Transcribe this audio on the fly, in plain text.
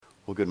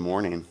Well, good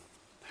morning.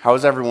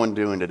 How's everyone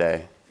doing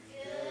today?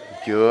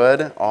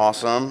 Good.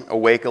 Awesome.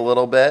 Awake a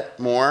little bit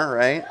more,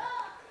 right?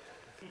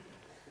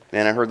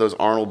 Man, I heard those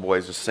Arnold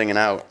boys just singing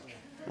out.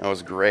 That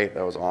was great.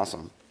 That was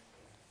awesome.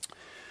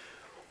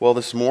 Well,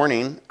 this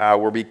morning,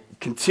 we'll be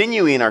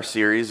continuing our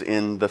series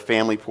in the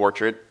family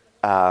portrait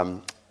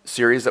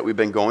series that we've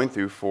been going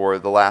through for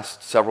the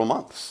last several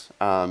months.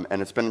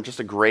 And it's been just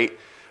a great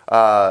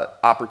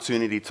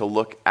opportunity to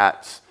look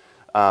at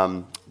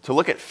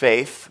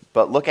faith,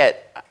 but look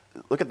at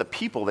the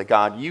people that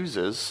God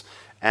uses,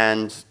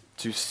 and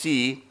to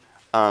see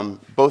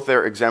both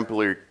their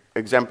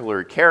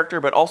exemplary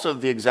character, but also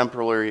the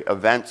exemplary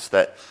events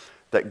that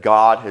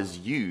God has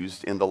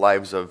used in the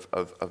lives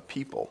of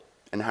people,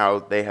 and how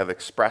they have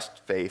expressed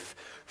faith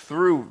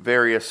through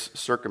various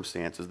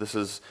circumstances. This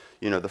is,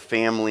 the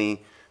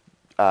family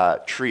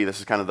tree. This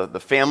is kind of the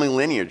family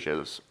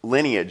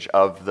lineage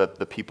of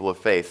the people of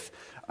faith,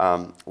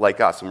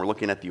 like us. And we're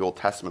looking at the Old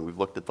Testament. We've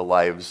looked at the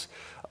lives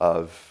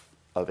of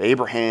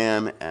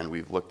Abraham, and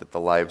we've looked at the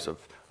lives of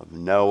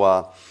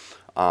Noah.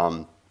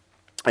 And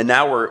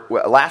now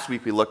last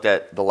week we looked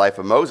at the life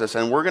of Moses,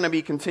 and we're going to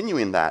be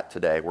continuing that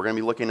today. We're going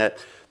to be looking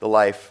at the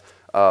life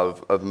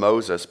of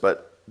Moses,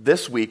 but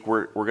this week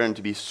we're going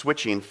to be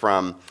switching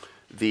from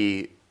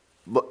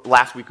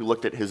last week we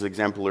looked at his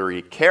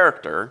exemplary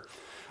character,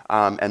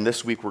 and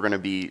this week we're going to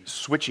be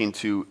switching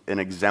to an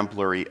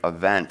exemplary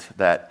event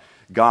that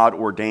God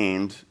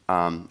ordained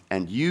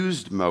and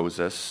used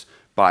Moses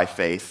by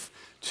faith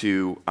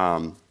to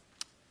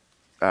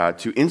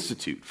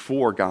institute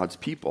for God's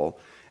people,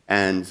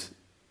 and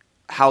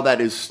how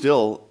that is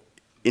still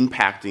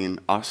impacting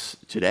us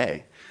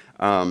today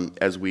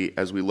as we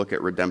look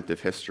at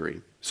redemptive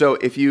history. So,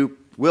 if you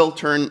will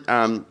turn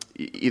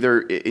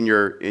either in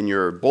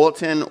your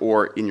bulletin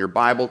or in your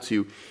Bible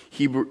to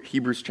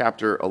Hebrews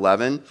chapter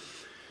 11,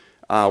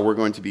 we're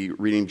going to be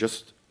reading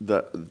just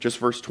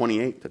verse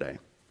 28 today,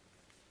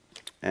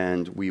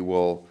 and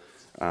we'll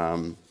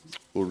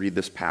read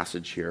this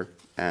passage here,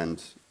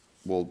 and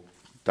we'll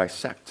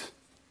dissect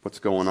what's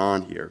going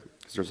on here,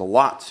 because there's a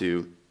lot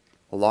to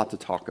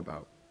talk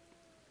about.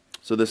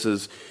 So this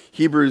is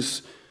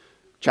Hebrews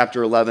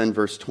chapter 11,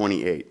 verse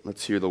 28.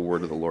 Let's hear the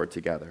word of the Lord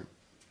together.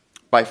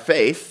 By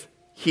faith,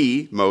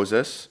 he,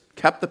 Moses,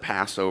 kept the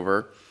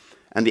Passover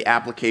and the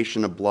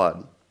application of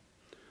blood,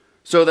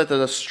 so that the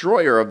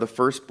destroyer of the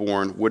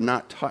firstborn would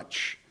not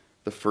touch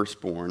the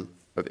firstborn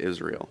of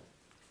Israel.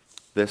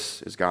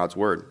 This is God's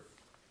word.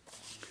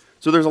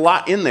 So there's a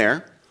lot in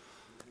there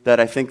that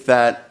I think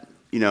that,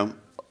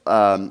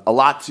 a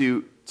lot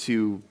to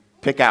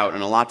pick out,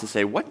 and a lot to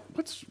say,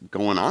 what's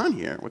going on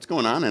here? What's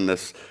going on in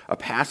a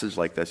passage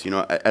like this?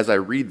 As I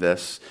read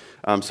this,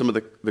 some of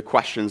the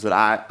questions that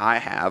I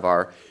have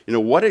are,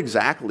 what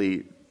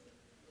exactly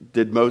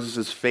did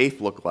Moses'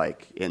 faith look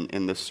like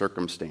in this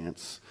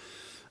circumstance?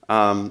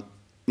 Why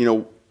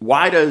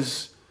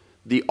does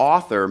the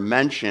author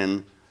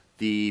mention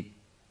the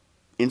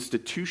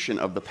institution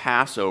of the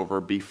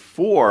Passover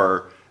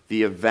before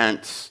the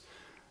events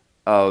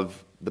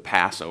of the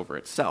Passover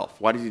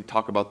itself? Why does he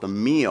talk about the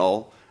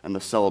meal and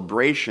the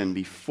celebration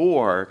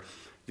before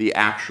the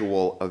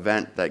actual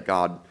event that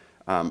God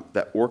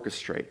that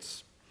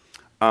orchestrates?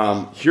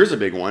 Here's a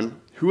big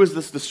one. Who is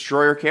this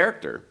destroyer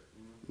character?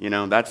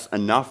 That's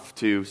enough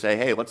to say,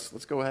 hey, let's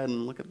go ahead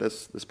and look at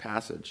this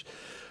passage.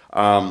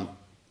 And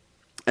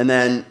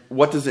then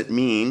what does it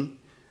mean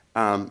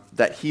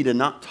that he did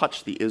not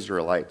touch the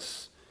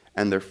Israelites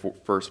and their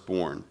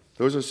firstborn?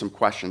 Those are some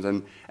questions.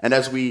 And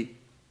as we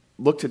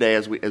look today,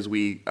 as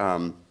we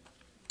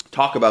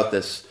talk about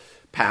this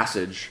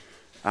passage,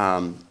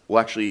 we'll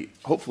actually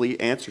hopefully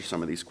answer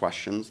some of these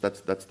questions.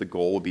 That's the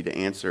goal, will be to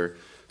answer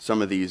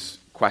some of these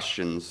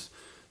questions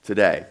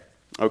today.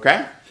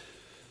 Okay?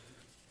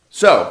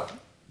 So,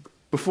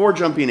 before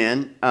jumping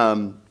in,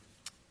 we're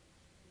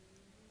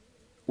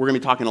going to be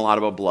talking a lot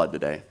about blood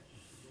today.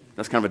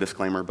 That's kind of a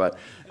disclaimer, but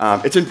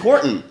it's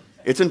important.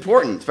 It's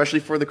important, especially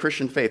for the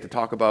Christian faith, to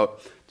talk about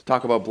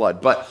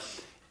blood. But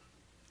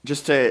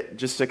just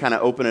to kind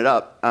of open it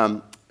up,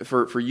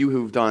 for you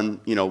who've done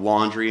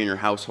laundry in your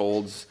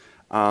households,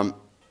 how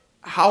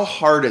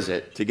hard is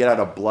it to get out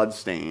a blood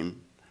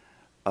stain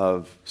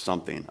of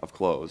something, of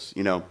clothes?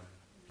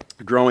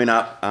 Growing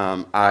up,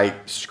 I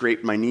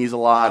scraped my knees a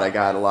lot. I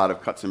got a lot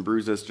of cuts and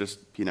bruises just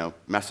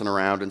messing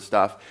around and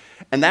stuff,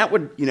 and that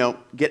would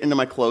get into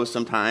my clothes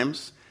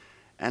sometimes.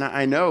 And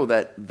I know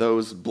that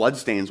those blood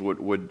stains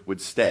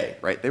would stay,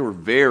 right? They were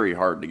very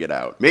hard to get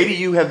out. Maybe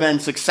you have been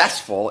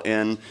successful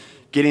in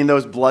getting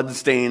those blood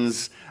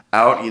stains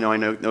out. I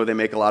know they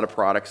make a lot of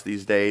products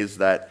these days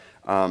that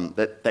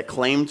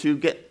claim to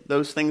get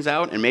those things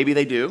out, and maybe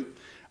they do.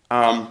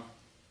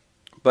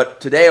 But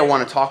today I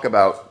want to talk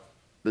about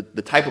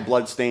the type of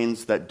blood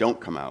stains that don't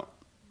come out.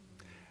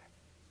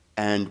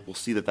 And we'll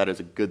see that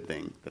is a good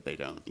thing that they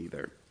don't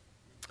either.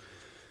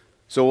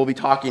 So we'll be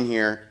talking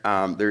here.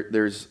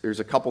 There's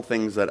a couple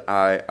things that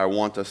I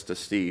want us to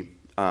see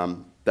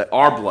that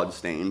are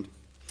blood-stained.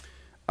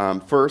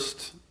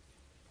 First,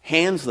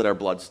 hands that are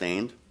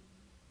blood-stained,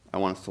 I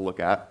want us to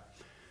look at.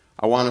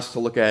 I want us to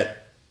look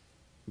at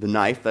the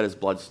knife that is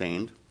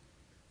bloodstained.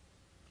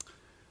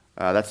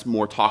 That's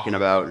more talking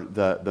about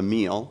the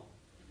meal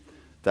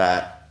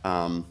that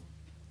and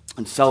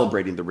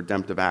celebrating the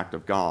redemptive act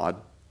of God.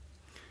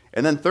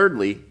 And then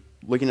thirdly,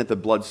 looking at the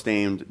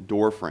bloodstained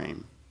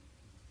doorframe.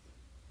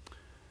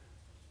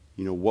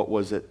 What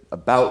was it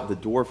about the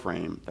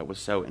doorframe that was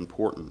so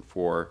important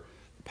for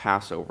the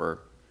Passover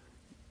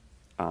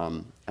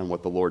and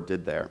what the Lord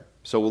did there?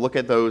 So we'll look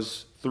at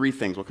those three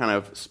things. We'll kind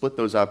of split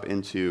those up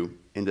into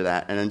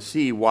that and then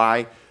see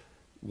why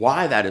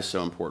that is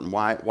so important,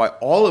 why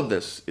all of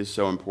this is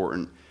so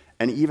important,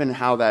 and even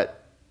how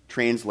that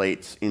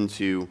translates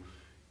into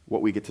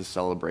what we get to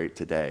celebrate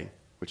today,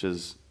 which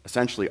is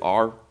essentially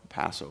our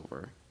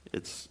Passover.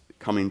 It's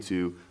coming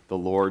to the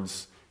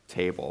Lord's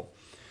table.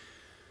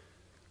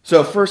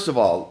 So first of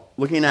all,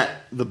 looking at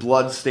the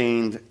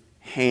blood-stained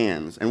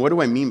hands, and what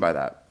do I mean by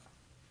that?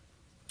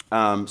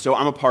 So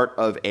I'm a part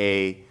of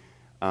a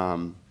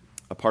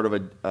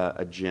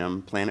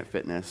gym, Planet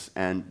Fitness,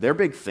 and their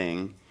big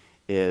thing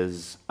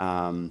is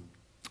a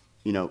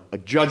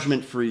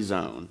judgment-free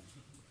zone.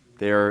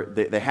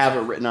 They have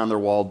it written on their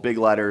wall, big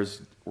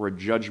letters, we're a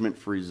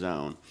judgment-free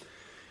zone.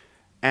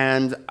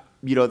 And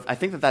I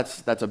think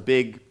that's a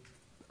big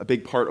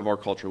part of our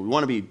culture. We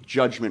want to be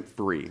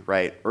judgment-free,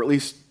 right? Or at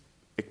least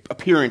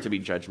appearing to be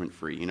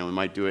judgment-free. We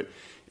might do it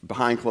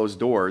behind closed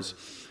doors,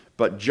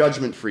 but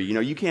judgment-free.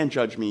 You can't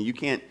judge me. You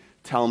can't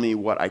tell me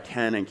what I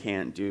can and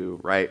can't do,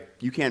 right?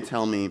 You can't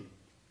tell me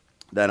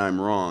that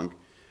I'm wrong.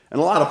 And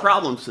a lot of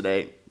problems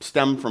today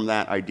stem from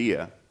that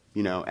idea,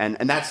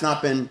 and that's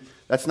not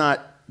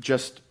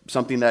just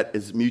something that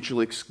is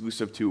mutually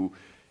exclusive to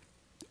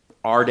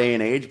our day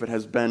and age, but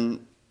has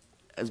been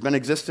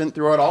existent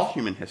throughout all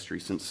human history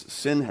since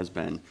sin has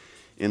been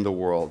in the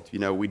world.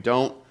 We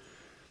don't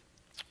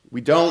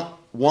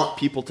want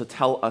people to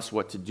tell us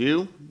what to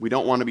do. We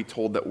don't want to be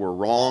told that we're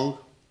wrong.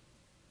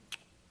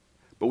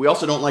 But we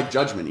also don't like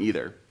judgment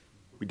either.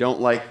 We don't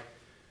like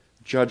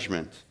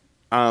judgment.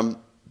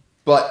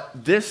 But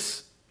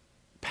this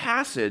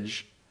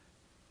passage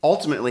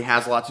ultimately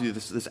has a lot to do,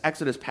 this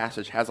Exodus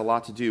passage has a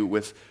lot to do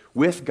with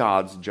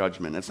God's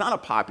judgment. It's not a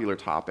popular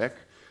topic,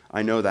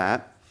 I know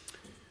that.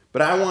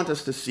 But I want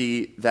us to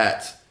see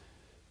that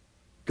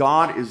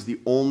God is the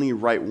only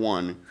right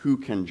one who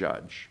can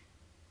judge.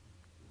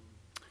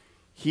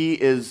 He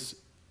is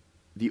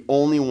the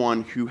only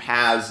one who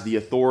has the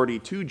authority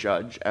to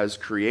judge as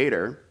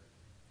creator,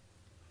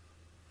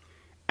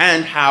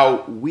 and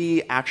how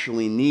we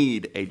actually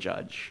need a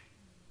judge.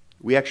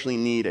 We actually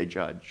need a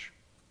judge,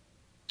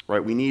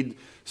 right? We need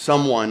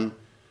someone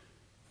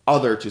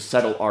other to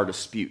settle our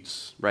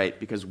disputes, right?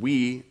 Because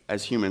we,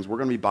 as humans, we're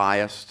going to be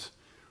biased.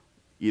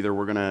 Either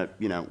we're going to,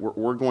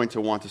 we're going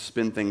to want to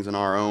spin things in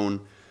our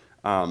own,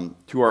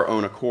 to our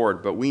own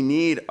accord. But we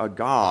need a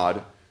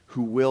God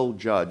who will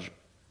judge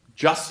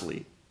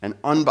justly and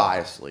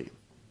unbiasedly,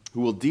 who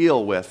will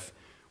deal with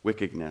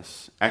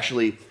wickedness.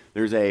 Actually,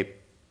 there's a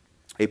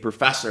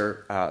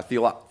professor, a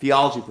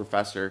theology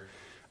professor.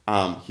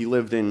 He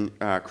lived in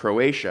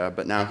Croatia,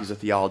 but now he's a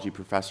theology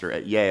professor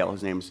at Yale.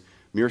 His name's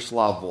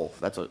Miroslav Volf.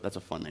 That's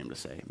a fun name to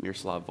say,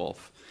 Miroslav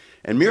Volf.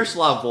 And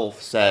Miroslav Volf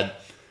said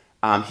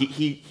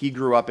he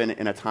grew up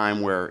in a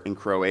time where in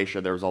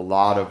Croatia there was a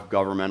lot of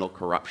governmental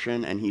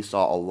corruption, and he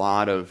saw a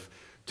lot of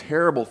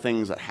terrible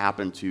things that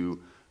happened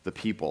to the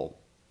people.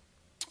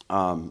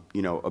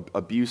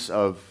 Abuse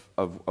of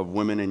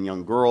women and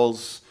young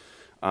girls,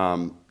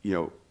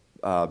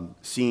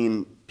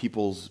 seeing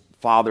people's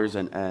fathers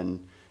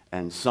and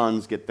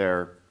sons get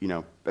their,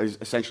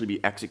 essentially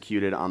be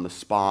executed on the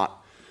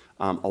spot.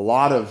 A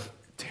lot of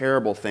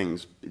terrible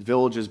things,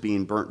 villages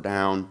being burnt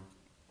down.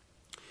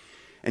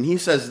 And he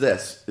says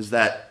this, is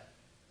that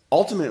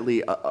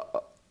ultimately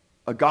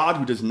a God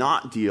who does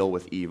not deal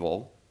with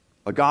evil,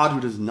 a God who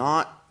does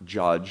not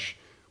judge,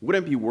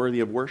 wouldn't be worthy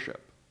of worship.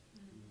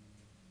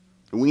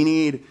 We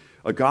need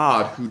a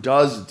God who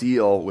does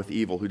deal with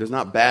evil, who does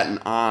not bat an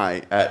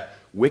eye at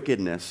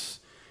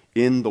wickedness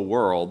in the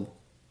world,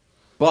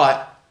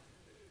 but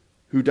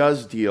who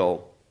does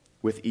deal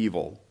with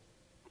evil.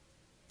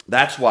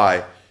 That's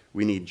why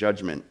we need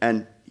judgment.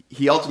 And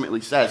he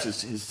ultimately says,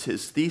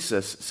 his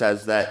thesis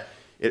says that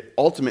it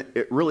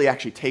really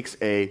actually takes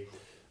the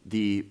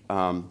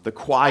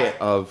quiet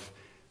of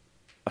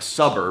a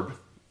suburb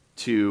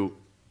to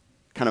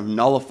kind of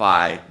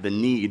nullify the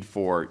need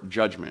for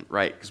judgment,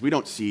 right? Because we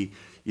don't see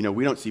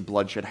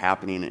bloodshed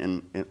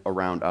happening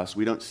around us.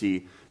 We don't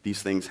see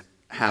these things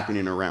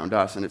happening around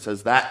us. And it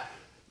says that,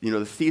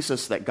 the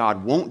thesis that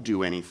God won't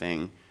do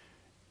anything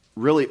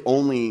really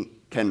only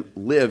can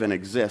live and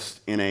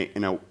exist in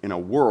a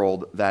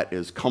world that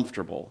is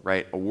comfortable,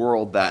 right? A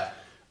world that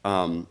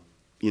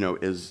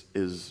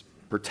is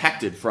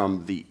protected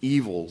from the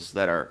evils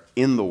that are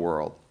in the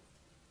world.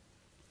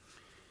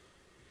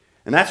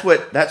 And that's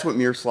what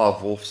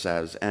Miroslav Volf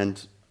says.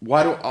 And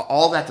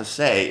all that to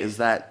say is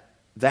that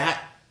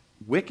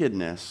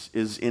wickedness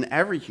is in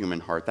every human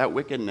heart. That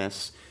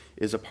wickedness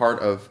is a part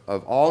of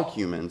all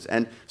humans.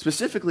 And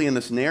specifically in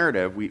this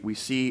narrative, we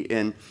see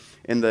in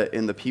in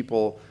the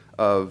people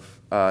of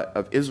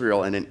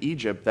Israel and in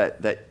Egypt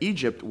that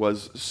Egypt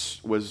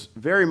was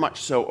very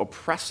much so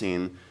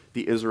oppressing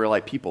the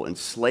Israelite people,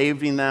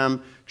 enslaving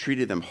them,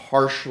 treated them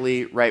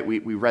harshly, right? We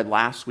read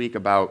last week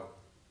about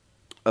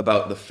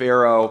the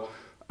Pharaoh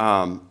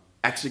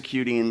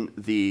executing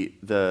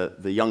the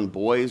young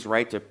boys,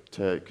 right,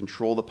 to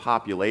control the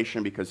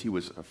population because he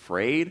was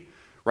afraid,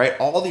 right?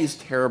 All these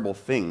terrible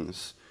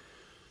things.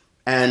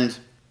 And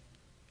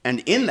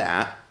in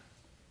that,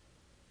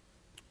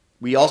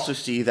 we also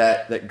see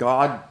that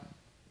God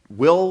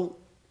will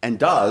and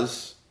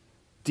does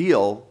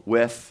deal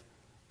with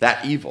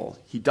that evil.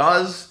 He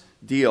does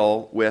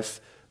deal with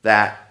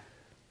that,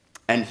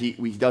 and he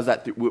does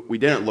that. We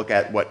didn't look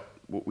at what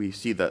we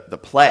see the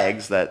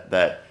plagues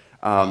that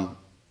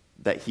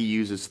he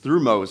uses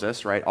through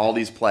Moses, right? All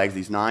these plagues,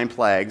 these 9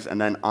 plagues,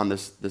 and then on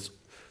this,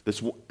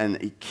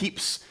 and he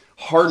keeps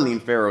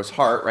hardening Pharaoh's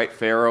heart, right?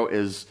 Pharaoh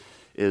is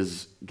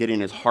getting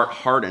his heart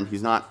hardened.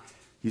 He's not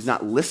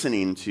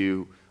listening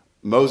to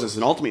Moses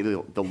and ultimately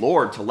the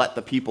Lord to let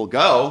the people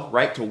go,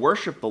 right? To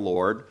worship the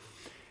Lord.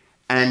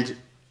 And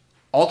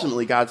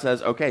ultimately God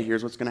says, okay,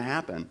 here's what's going to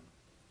happen.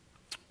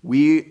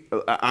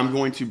 I'm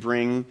going to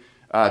bring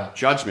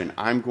judgment.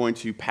 I'm going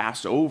to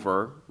pass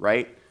over,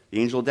 right? The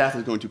angel of death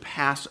is going to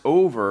pass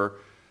over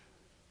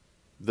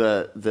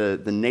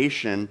the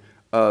nation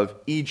of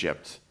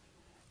Egypt.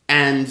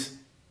 And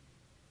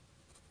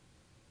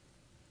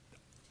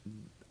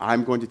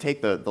I'm going to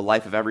take the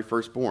life of every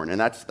firstborn. And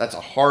that's a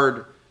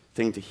hard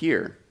thing to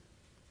hear,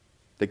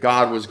 that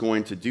God was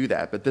going to do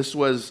that. But this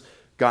was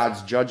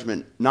God's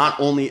judgment not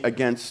only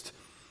against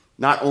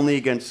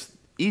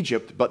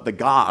Egypt, but the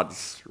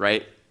gods,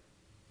 right?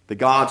 The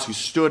gods who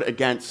stood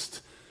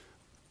against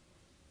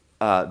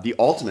the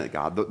ultimate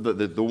God,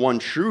 the one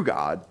true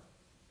God.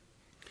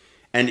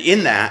 And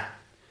in that,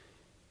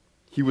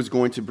 he was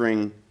going to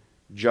bring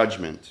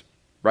judgment,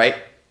 right?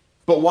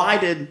 But why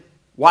did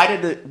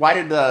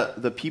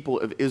the people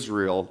of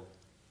Israel,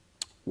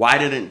 why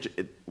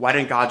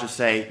didn't God just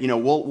say,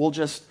 we'll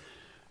just,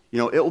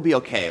 it will be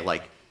okay.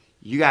 Like,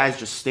 you guys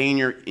just stay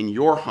in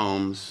your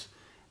homes,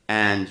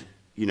 and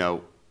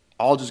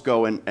I'll just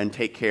go and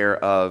take care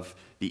of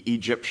the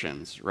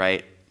Egyptians,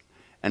 right?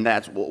 And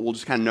we'll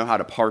just kind of know how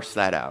to parse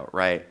that out,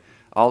 right?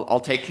 I'll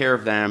take care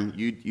of them.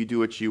 You do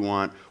what you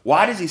want.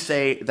 Why does he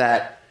say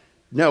that?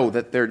 No,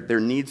 that there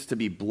needs to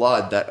be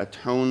blood that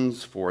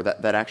atones for,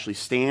 that actually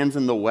stands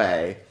in the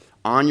way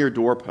on your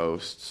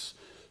doorposts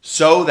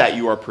so that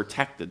you are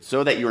protected,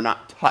 so that you're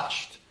not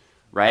touched,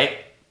 right?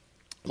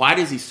 Why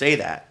does he say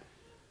that?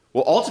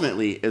 Well,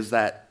 ultimately is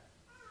that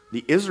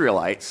the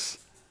Israelites,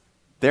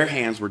 their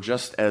hands were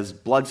just as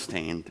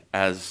bloodstained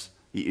as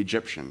the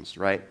Egyptians,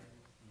 right?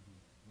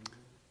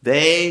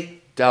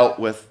 They dealt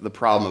with the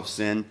problem of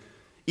sin.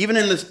 Even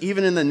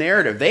in the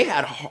narrative, they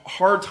had a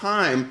hard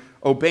time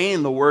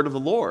obeying the word of the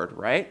Lord,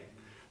 right?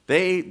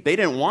 They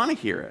didn't want to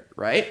hear it,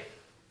 right?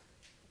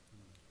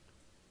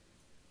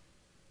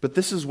 But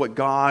this is what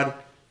God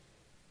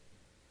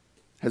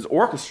has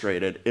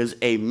orchestrated, is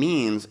a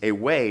means, a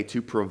way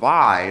to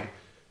provide,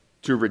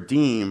 to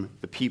redeem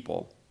the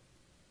people,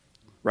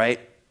 right?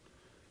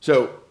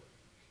 So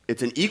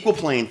it's an equal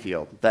playing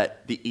field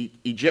that the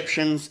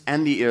Egyptians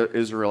and the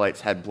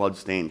Israelites had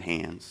blood-stained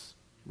hands,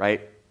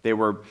 right? They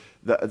were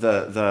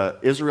the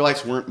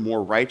Israelites weren't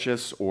more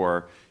righteous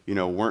or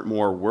weren't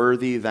more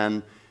worthy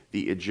than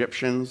the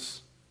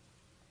Egyptians.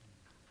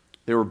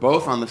 They were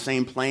both on the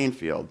same playing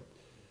field.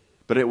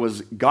 But it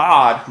was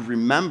God who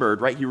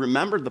remembered, right? He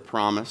remembered the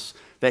promise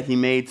that he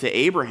made to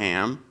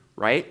Abraham,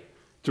 right?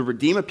 To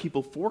redeem a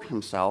people for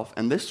himself.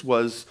 And this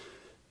was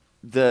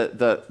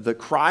the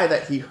cry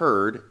that he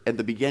heard at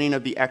the beginning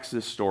of the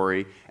Exodus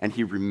story, and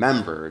he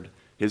remembered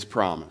his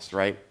promise,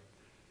 right?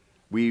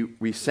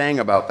 We sang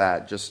about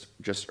that just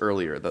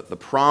earlier, the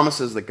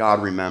promises that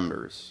God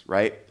remembers,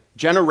 right?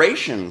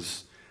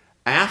 Generations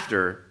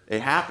after it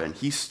happened,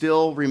 he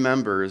still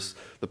remembers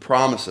the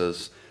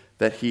promises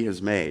that he has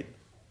made.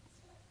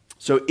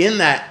 So in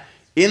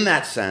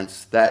that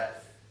sense,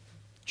 that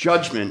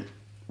judgment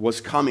was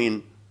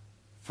coming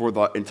for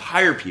the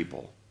entire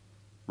people,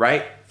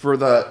 right?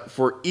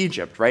 For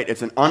Egypt, right?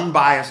 It's an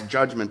unbiased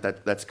judgment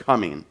that's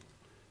coming.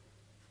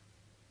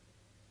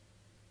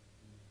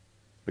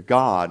 But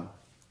God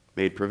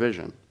made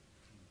provision.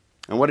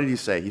 And what did he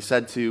say? He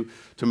said to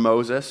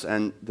Moses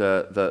and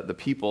the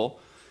people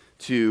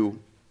to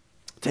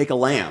take a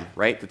lamb,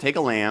 right? To take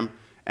a lamb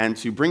and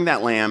to bring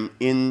that lamb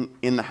in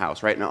the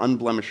house, right? An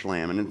unblemished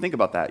lamb. And then think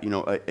about that,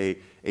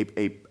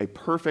 a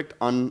perfect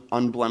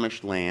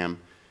unblemished lamb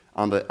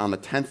on the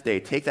 10th day.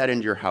 Take that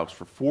into your house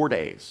for 4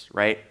 days,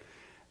 right?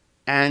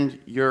 And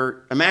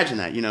imagine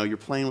that, you're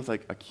playing with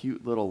like a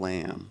cute little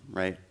lamb,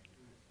 right?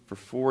 For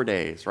 4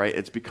 days, right?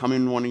 It's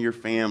becoming one of your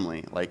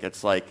family. Like,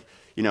 it's like,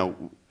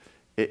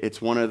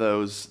 it's one of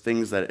those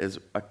things that is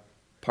a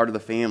part of the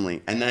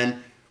family. And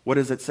then what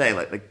does it say?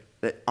 Like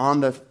that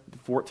on the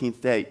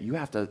 14th day, you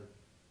have to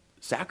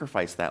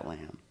sacrifice that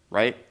lamb,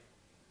 right?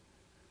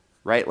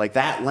 Right? Like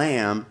that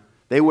lamb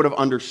they would have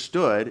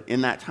understood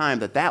in that time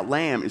that that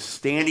lamb is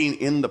standing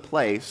in the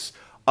place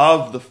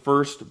of the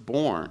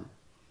firstborn,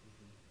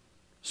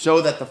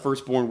 so that the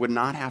firstborn would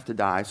not have to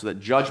die, so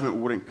that judgment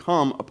wouldn't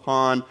come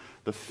upon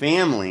the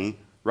family,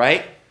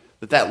 right?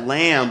 That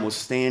lamb was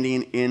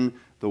standing in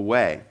the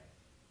way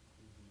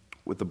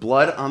with the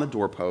blood on the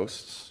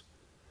doorposts,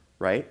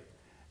 right?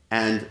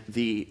 And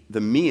the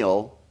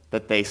meal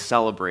that they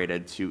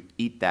celebrated to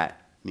eat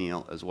that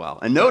meal as well.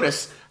 And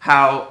notice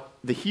how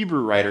the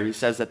Hebrew writer, he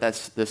says that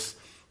this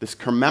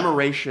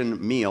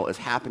commemoration meal is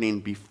happening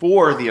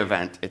before the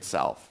event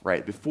itself,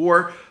 right?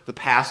 Before the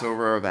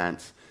Passover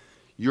event,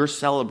 you're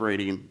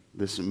celebrating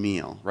this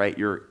meal, right?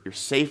 You're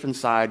safe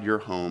inside your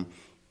home,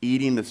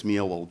 eating this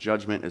meal while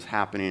judgment is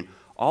happening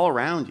all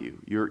around you.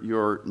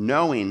 You're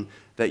knowing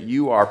that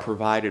you are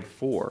provided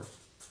for.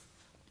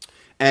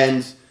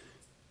 And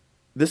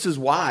this is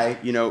why,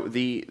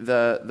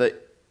 the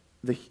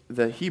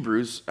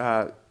Hebrews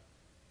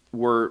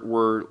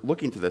were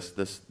looking to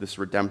this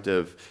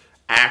redemptive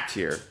act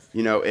here.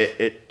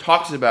 It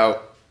talks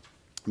about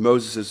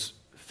Moses'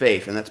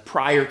 faith, and that's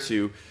prior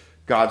to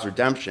God's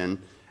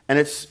redemption. And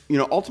it's,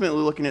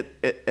 ultimately looking at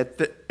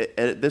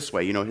it this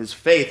way. His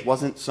faith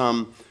wasn't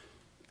some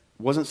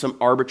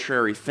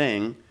arbitrary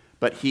thing,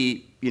 but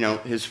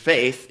his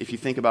faith, if you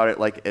think about it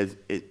like as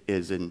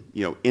in,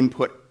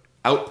 input,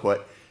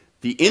 output,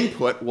 the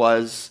input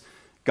was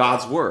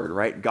God's word,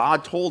 right?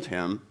 God told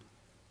him,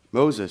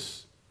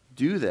 Moses,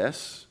 do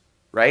this,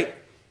 right?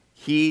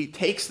 He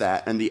takes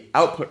that, and the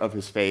output of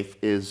his faith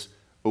is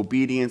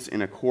obedience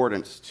in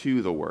accordance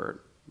to the word,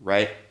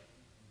 right?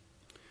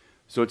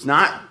 So it's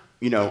not,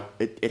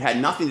 it had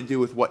nothing to do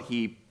with what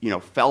he,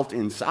 felt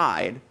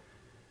inside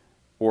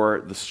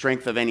or the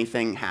strength of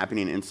anything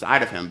happening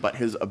inside of him, but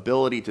his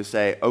ability to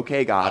say,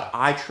 okay, God,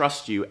 I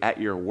trust you at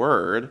your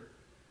word,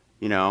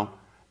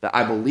 that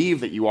I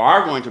believe that you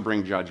are going to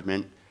bring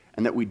judgment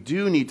and that we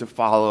do need to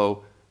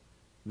follow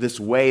this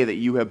way that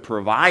you have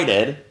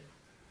provided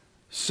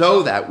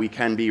so that we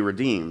can be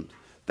redeemed.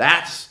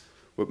 That's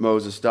what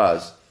Moses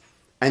does.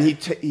 And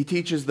he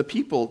teaches the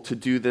people to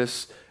do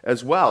this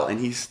as well. And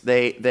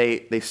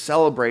they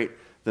celebrate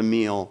the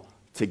meal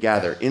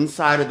together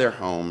inside of their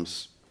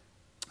homes,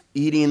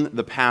 eating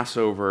the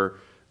Passover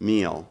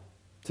meal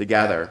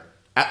together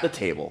at the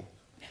table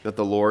that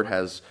the Lord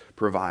has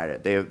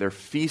provided. They're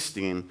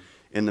feasting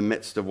in the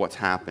midst of what's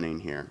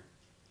happening here,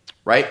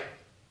 right?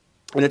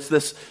 And it's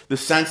this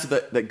sense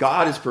that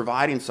God is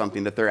providing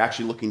something that they're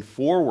actually looking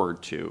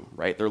forward to,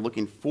 right? They're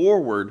looking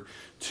forward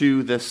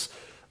to this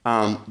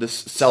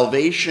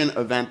salvation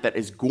event that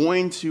is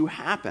going to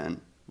happen,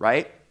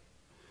 right?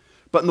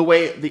 But in the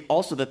way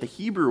also that the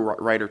Hebrew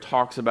writer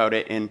talks about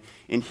it in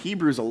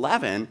Hebrews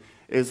 11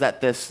 is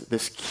that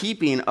this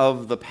keeping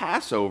of the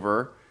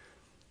Passover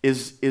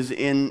is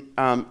in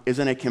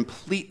a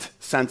complete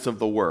sense of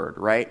the word,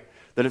 right?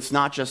 That it's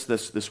not just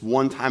this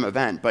one-time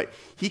event, but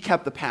he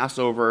kept the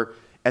Passover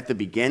at the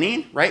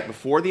beginning, right,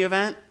 before the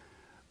event,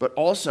 but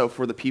also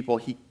for the people,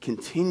 he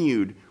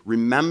continued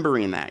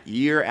remembering that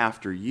year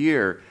after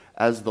year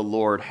as the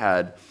Lord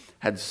had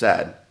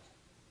said.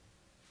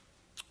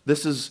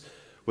 This is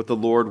what the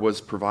Lord was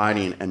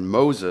providing, and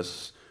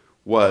Moses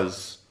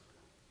was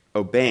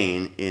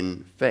obeying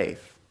in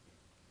faith.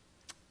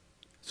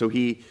 So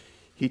he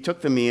took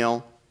the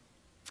meal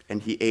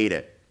and he ate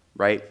it,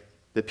 right?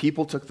 The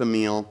people took the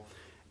meal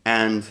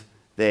and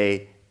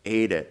they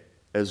ate it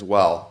as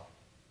well,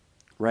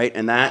 right?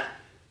 And that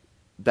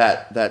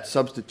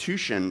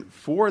substitution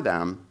for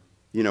them,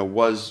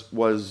 was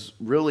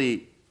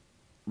really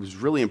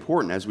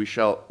important, as we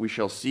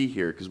shall see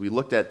here, because we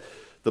looked at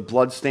the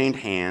blood-stained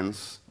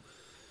hands,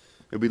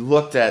 and we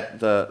looked at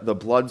the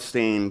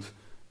blood-stained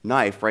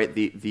knife, right?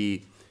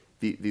 The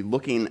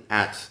looking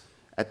at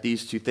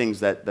these two things,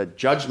 that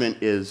judgment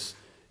is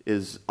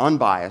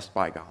unbiased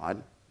by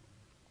God,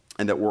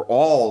 and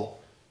that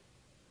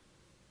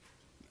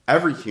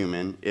every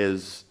human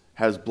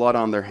has blood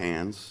on their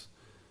hands.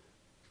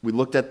 We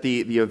looked at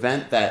the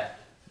event that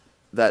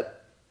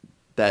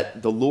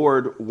the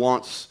Lord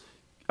wants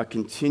a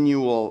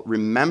continual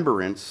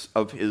remembrance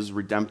of his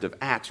redemptive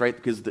acts, right?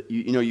 Because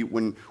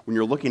when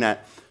you're looking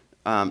at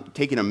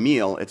taking a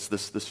meal, it's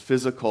this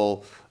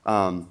physical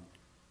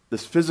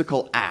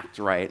act,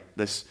 right?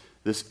 This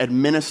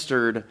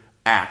administered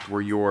act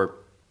where you're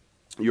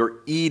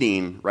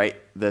eating, right,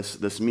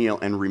 this meal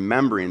and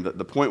remembering.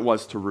 The point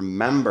was to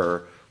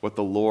remember what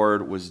the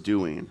Lord was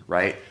doing,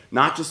 right?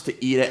 Not just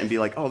to eat it and be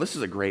like, oh, this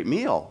is a great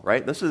meal,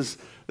 right? This is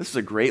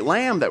a great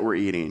lamb that we're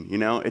eating.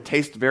 It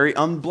tastes very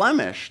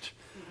unblemished.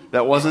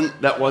 That wasn't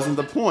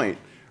the point,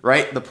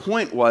 right? The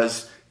point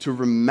was to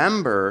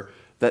remember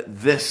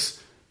that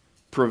this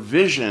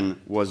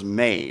provision was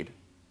made,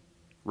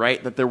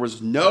 right? That there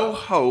was no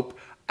hope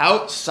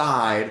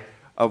outside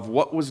of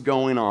what was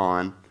going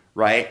on,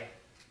 right?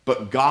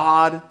 But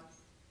God,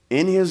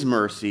 in his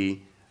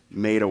mercy,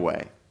 made a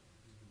way.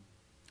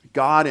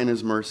 God, in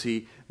his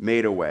mercy,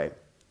 made a way.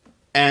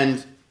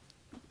 And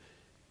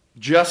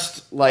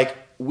just like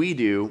we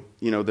do,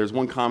 there's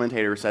one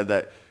commentator who said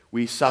that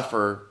we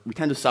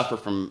tend to suffer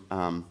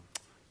from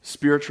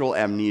spiritual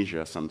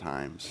amnesia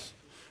sometimes,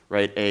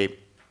 right?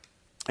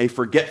 A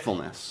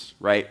forgetfulness,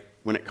 right,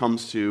 when it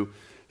comes to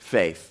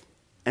faith.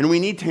 And we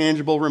need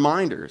tangible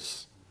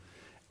reminders.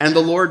 And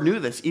the Lord knew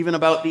this even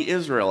about the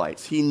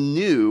Israelites. He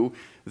knew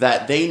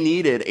that they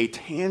needed a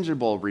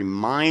tangible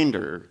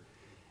reminder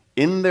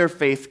in their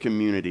faith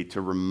community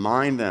to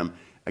remind them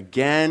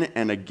again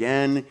and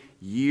again,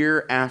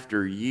 year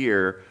after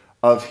year,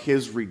 of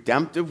his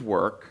redemptive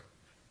work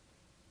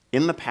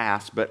in the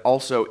past, but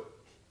also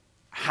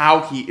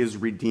how he is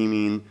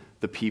redeeming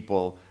the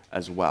people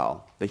as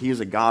well. That he is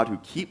a God who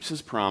keeps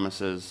his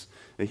promises,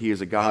 that he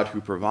is a God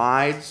who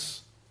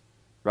provides,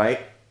 right?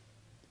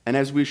 And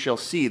as we shall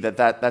see,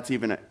 it's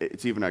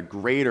even a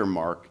greater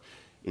mark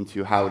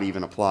into how it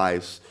even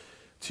applies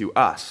to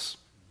us.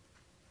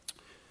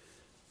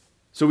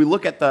 So we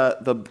look at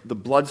the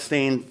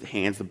blood-stained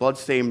hands, the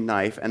blood-stained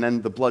knife, and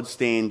then the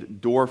blood-stained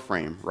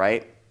doorframe,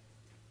 right?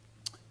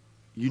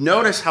 You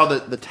notice how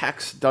the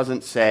text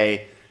doesn't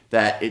say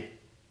that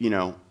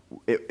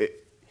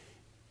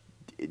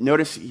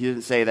notice he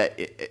didn't say that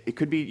it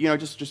could be,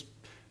 just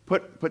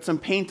put some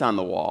paint on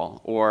the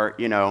wall, or,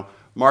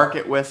 mark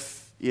it with,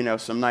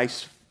 some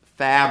nice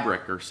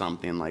fabric or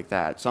something like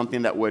that,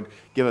 something that would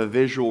give a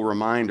visual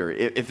reminder.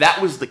 If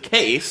that was the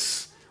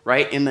case,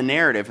 right, in the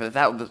narrative, if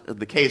that was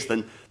the case,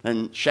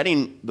 then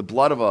shedding the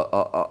blood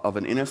of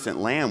an innocent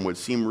lamb would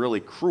seem really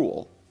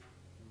cruel.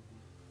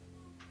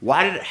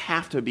 Why did it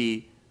have to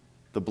be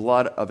the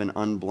blood of an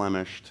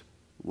unblemished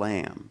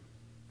lamb?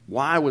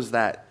 Why was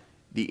that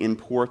the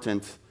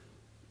important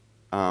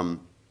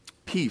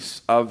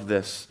piece of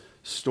this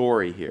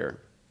story here?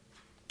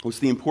 What's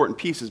the important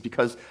piece is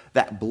because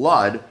that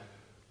blood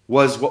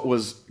was what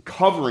was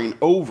covering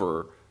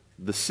over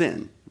the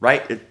sin,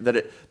 right? That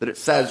it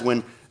says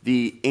when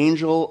the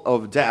angel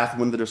of death,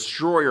 when the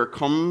destroyer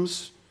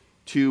comes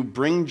to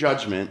bring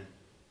judgment,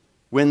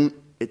 when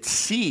it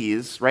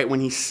sees, right,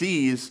 when he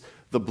sees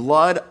the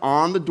blood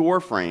on the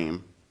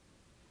doorframe,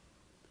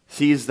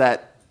 sees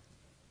that,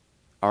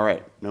 all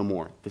right, no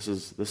more. This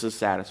is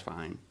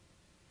satisfying.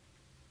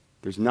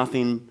 There's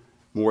nothing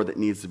more that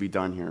needs to be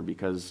done here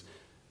because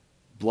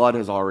blood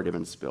has already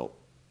been spilled.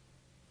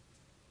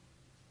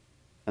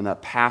 And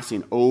that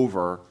passing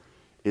over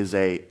is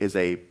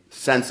a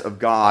sense of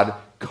God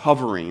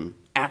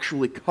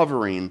actually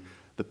covering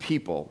the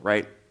people,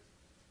 right?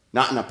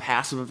 Not in a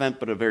passive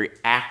event, but a very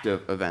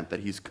active event,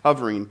 that he's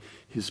covering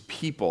his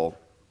people,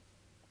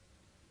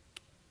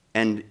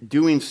 and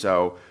doing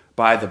so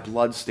by the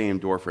blood-stained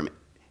doorframe.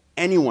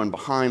 Anyone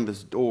behind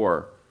this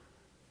door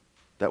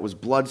that was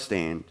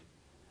blood-stained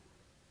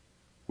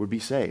would be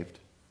saved,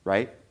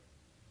 right?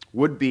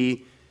 Would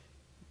be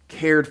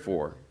cared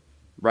for,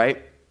 right?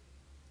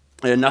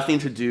 It had nothing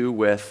to do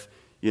with,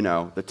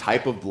 the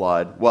type of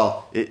blood.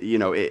 Well, it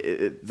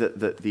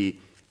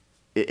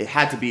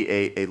had to be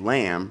a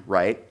lamb,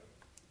 right?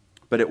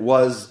 But it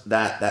was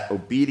that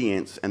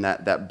obedience and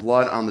that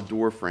blood on the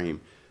doorframe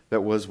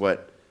that was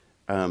what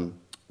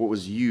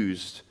was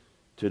used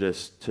to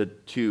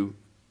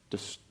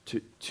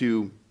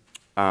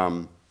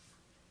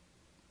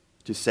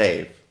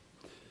save.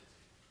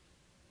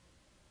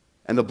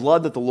 And the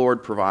blood that the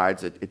Lord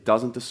provides, it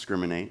doesn't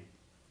discriminate,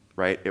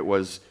 right? It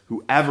was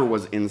whoever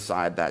was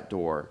inside that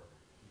door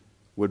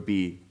would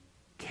be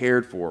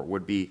cared for,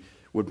 would be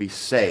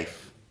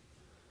safe.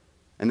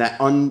 And that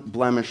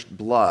unblemished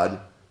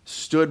blood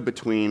stood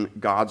between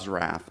God's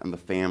wrath and the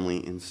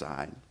family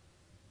inside.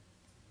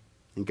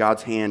 In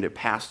God's hand, it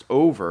passed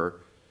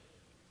over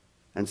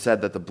and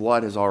said that the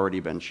blood has already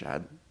been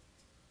shed.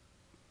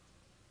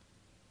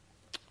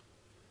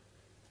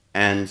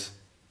 And,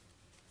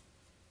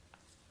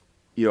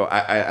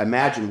 I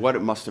imagine what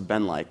it must have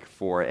been like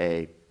for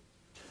an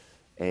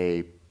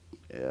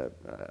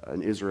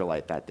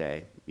Israelite that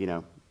day.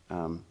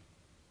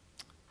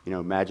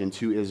 Imagine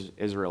two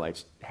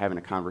Israelites having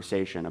a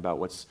conversation about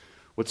what's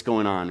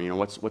going on.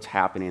 What's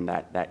happening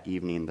that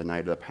evening, the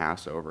night of the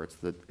Passover.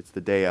 It's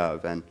the day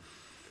of, and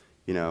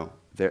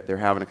they're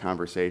having a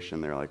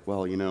conversation. They're like,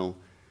 well,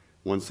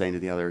 one's saying to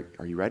the other,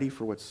 "Are you ready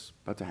for what's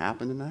about to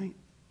happen tonight?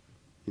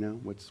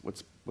 What's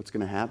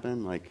going to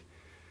happen?"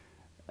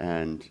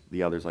 And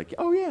the other's like,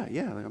 "Oh yeah,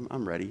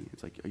 I'm ready."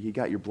 It's like, you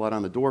got your blood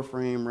on the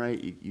doorframe,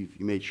 right? You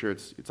made sure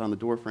it's on the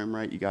doorframe,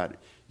 right? You got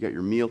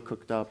your meal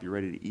cooked up. You're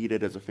ready to eat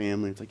it as a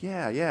family. It's like,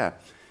 yeah.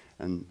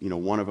 And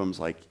one of them's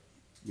like,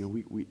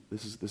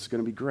 this is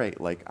going to be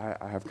great. Like,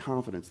 I have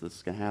confidence this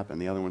is going to happen.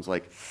 The other one's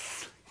like,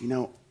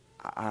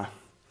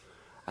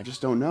 I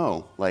just don't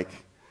know. Like,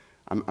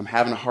 I'm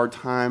having a hard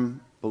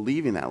time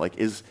believing that. Like,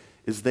 is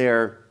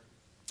that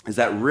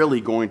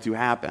really going to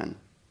happen?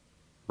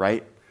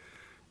 Right?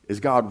 Is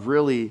God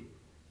really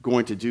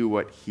going to do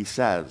what he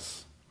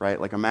says?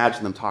 Right? Like,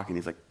 imagine them talking.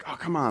 He's like, "Oh,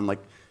 come on. Like,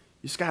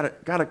 you just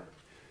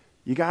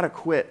gotta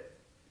quit,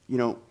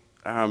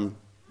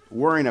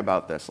 worrying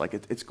about this. Like,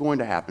 it's going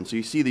to happen." So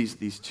you see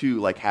these two,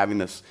 like, having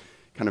this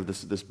kind of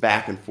this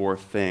back and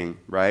forth thing,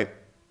 right?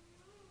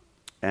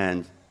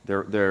 And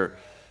they're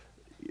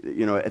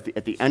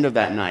at the end of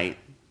that night,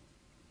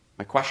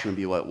 My question would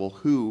be,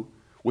 well,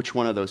 which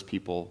one of those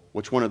people,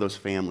 which one of those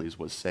families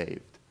was saved?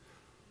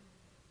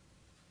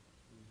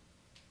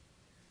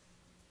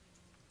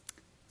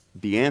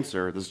 The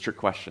answer, this is a trick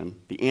question,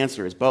 the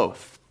answer is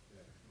both.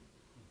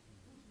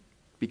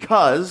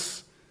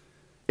 Because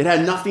it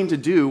had nothing to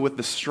do with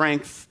the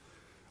strength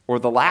or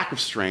the lack of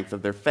strength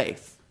of their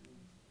faith.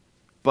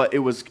 But it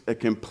was a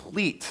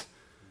complete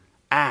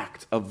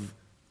act of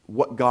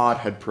what God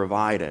had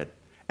provided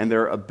and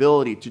their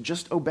ability to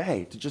just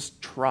obey, to just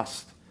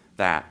trust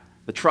that.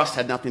 The trust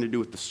had nothing to do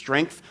with the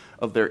strength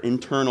of their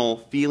internal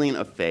feeling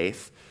of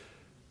faith,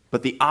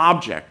 but the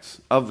object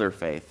of their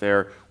faith,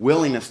 their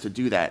willingness to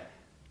do that.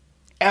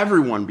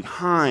 Everyone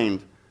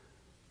behind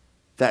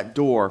that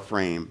door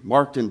frame,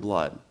 marked in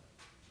blood,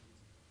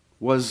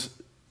 was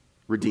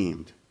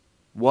redeemed,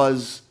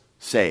 was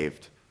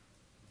saved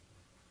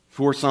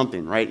for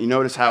something, right? You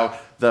notice how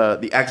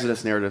the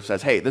Exodus narrative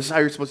says, hey, this is how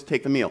you're supposed to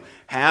take the meal.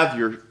 Have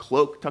your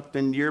cloak tucked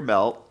into your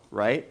belt,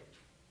 right?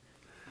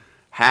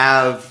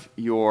 Have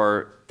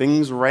your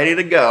things ready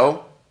to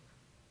go,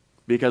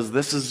 because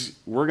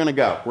we're going to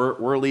go.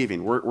 We're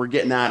leaving. We're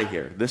getting out of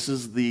here. This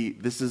is the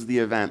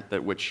event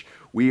that which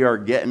we are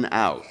getting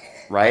out,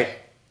 right?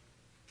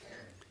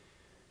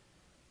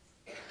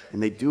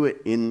 And they do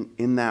it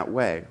in that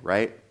way,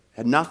 right?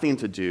 Had nothing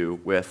to do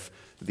with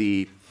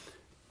the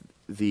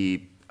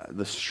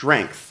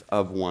strength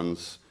of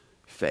one's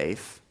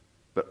faith,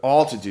 but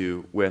all to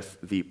do with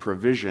the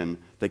provision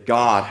that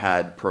God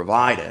had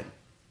provided,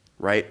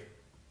 right?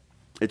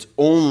 It's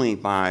only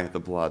by the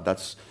blood.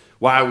 That's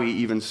why we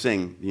even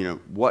sing,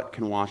 what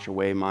can wash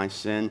away my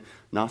sin?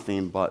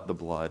 Nothing but the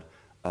blood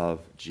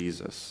of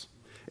Jesus.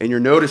 And you're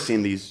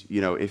noticing these,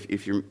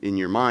 if you're in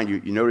your mind,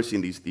 you're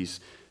noticing these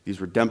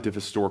redemptive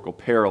historical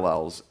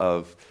parallels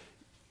of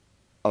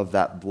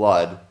that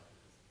blood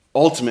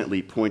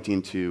ultimately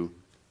pointing to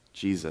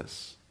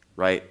Jesus,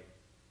 right?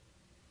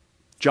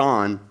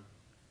 John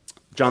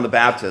the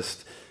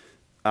Baptist,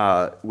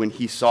 when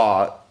he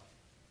saw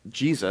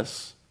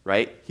Jesus,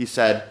 right, he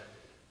said,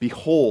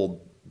 behold,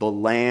 the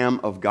Lamb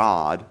of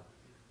God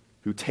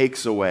who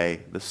takes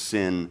away the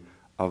sin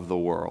of the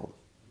world,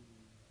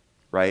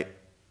 right?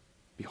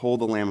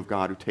 Behold, the Lamb of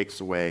God who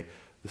takes away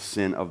the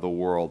sin of the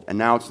world. And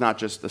now it's not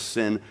just the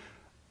sin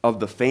of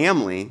the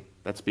family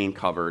that's being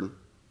covered,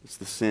 it's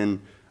the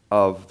sin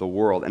of the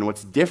world. And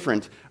what's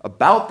different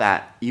about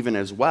that even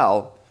as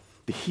well,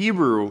 the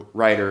Hebrew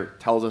writer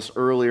tells us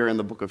earlier in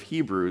the book of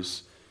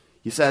Hebrews,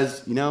 he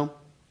says,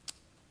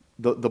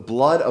 the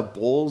blood of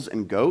bulls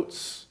and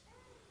goats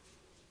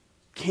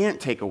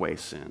can't take away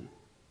sin.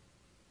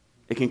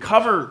 It can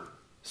cover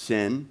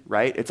sin,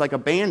 right? It's like a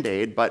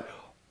Band-Aid, but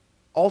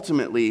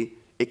ultimately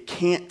it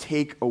can't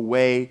take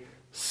away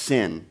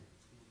sin.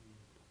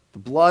 The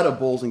blood of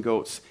bulls and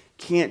goats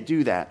can't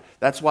do that.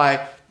 That's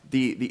why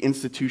the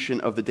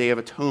institution of the Day of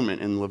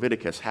Atonement in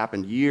Leviticus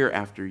happened year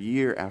after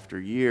year after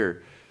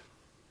year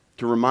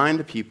to remind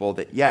the people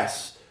that,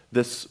 yes,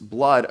 this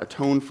blood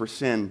atoned for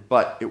sin,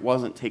 but it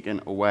wasn't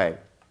taken away.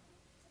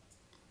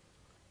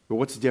 But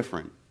what's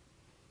different?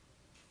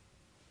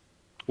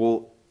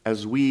 Well,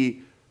 as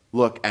we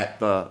look at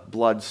the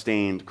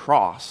blood-stained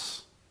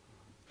cross,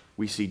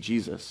 we see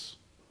Jesus.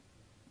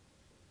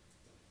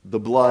 The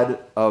blood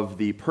of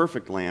the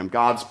perfect Lamb,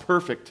 God's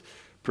perfect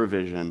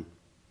provision.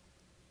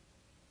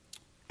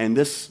 And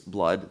this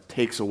blood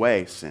takes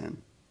away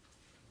sin.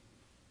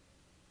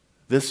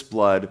 This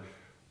blood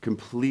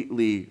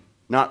completely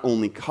not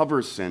only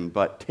covers sin,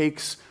 but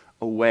takes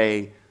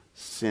away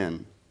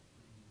sin.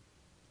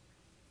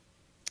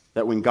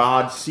 That when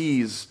God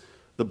sees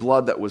the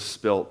blood that was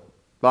spilt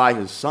by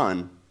his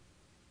Son,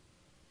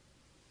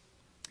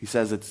 he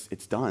says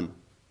it's done.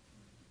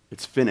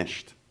 It's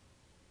finished.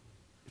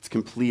 It's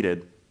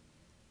completed.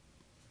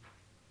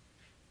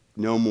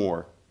 No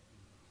more.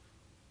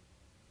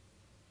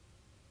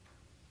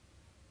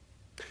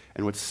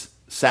 And what's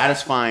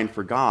satisfying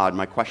for God,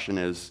 my question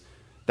is,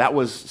 that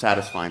was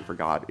satisfying for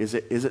God. Is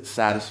it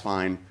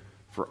satisfying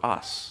for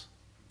us?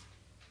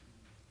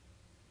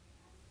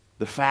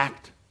 The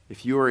fact,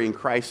 if you are in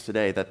Christ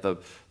today, that the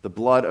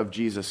blood of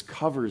Jesus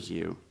covers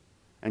you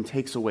and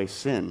takes away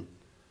sin,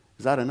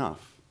 is that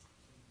enough?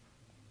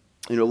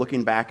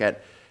 Looking back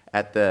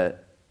at the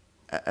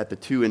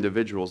two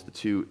individuals, the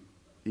two,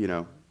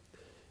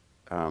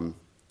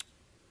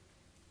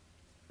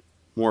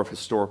 more of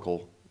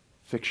historical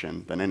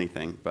fiction than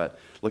anything, but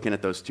looking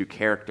at those two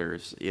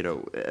characters,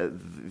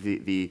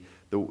 the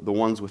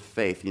ones with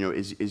faith,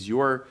 is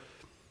your,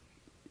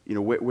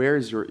 where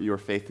is your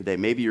faith today?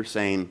 Maybe you're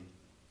saying,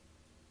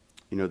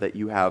 that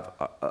you have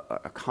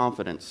a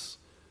confidence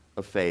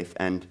of faith,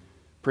 and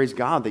praise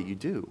God that you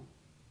do.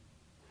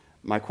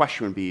 My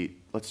question would be,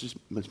 let's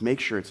make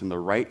sure it's in the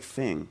right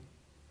thing,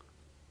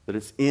 that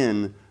it's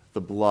in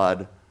the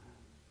blood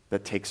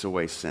that takes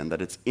away sin,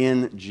 that it's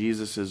in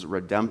Jesus'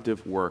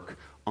 redemptive work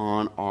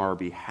on our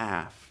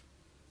behalf,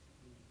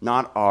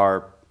 not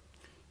our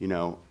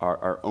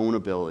own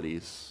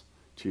abilities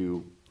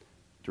to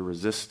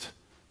resist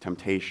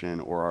temptation,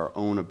 or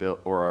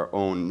our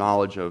own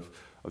knowledge of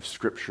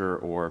Scripture,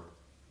 or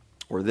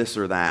or this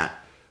or that,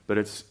 but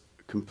it's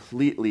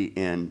completely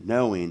in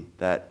knowing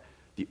that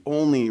the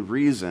only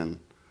reason,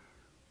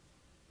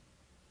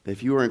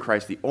 if you are in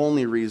Christ, the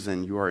only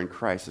reason you are in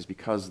Christ is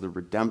because of the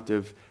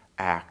redemptive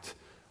act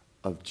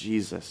of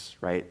Jesus,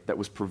 right, that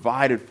was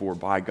provided for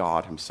by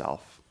God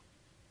himself.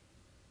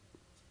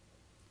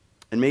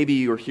 And maybe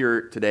you're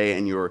here today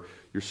and you're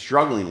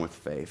struggling with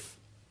faith.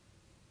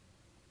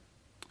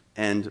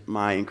 And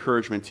my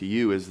encouragement to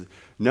you is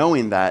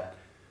knowing that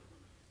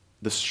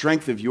the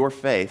strength of your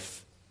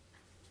faith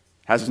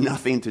has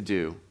nothing to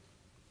do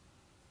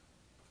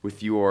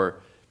with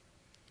your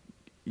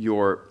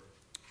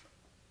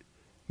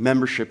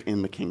membership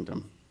in the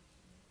kingdom.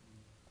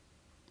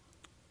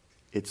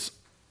 It's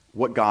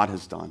what God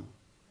has done.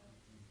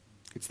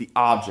 It's the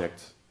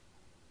object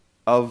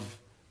of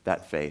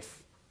that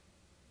faith.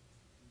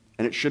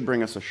 And it should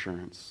bring us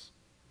assurance.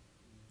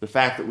 The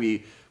fact that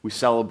we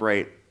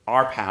celebrate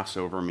our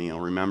Passover meal,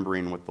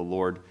 remembering what the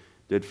Lord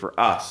did for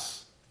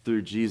us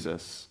through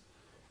Jesus,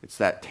 it's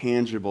that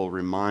tangible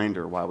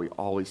reminder why we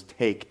always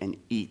take and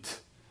eat,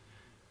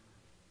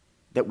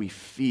 that we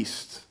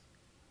feast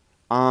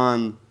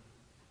on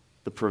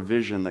the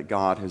provision that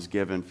God has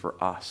given for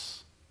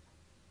us.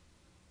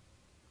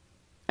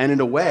 And in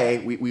a way,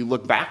 we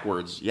look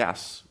backwards,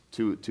 yes,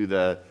 to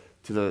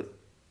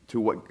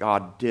what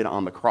God did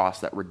on the cross,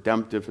 that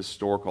redemptive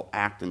historical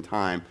act in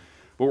time.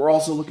 But we're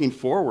also looking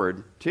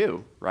forward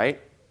too,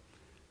 right?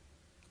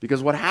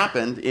 Because what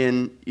happened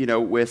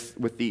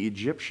with the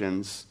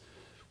Egyptians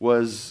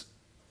was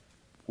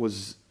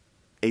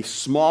a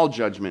small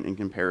judgment in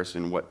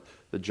comparison what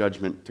the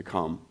judgment to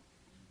come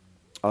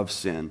of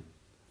sin,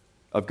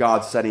 of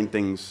God setting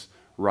things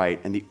right.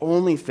 And the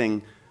only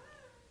thing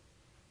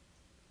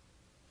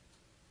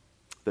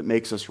that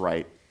makes us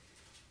right,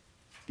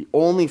 the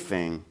only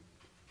thing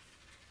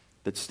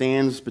that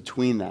stands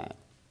between that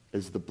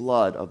is the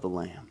blood of the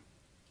Lamb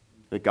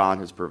that God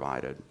has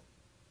provided.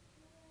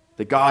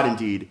 That God,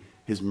 indeed,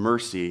 his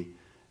mercy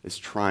is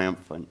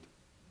triumphant.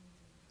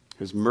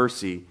 His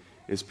mercy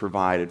is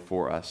provided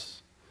for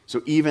us.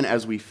 So even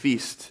as we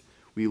feast,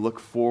 we look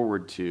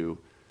forward to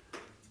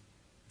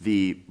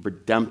the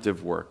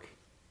redemptive work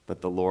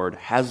that the Lord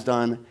has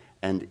done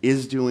and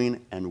is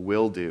doing and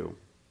will do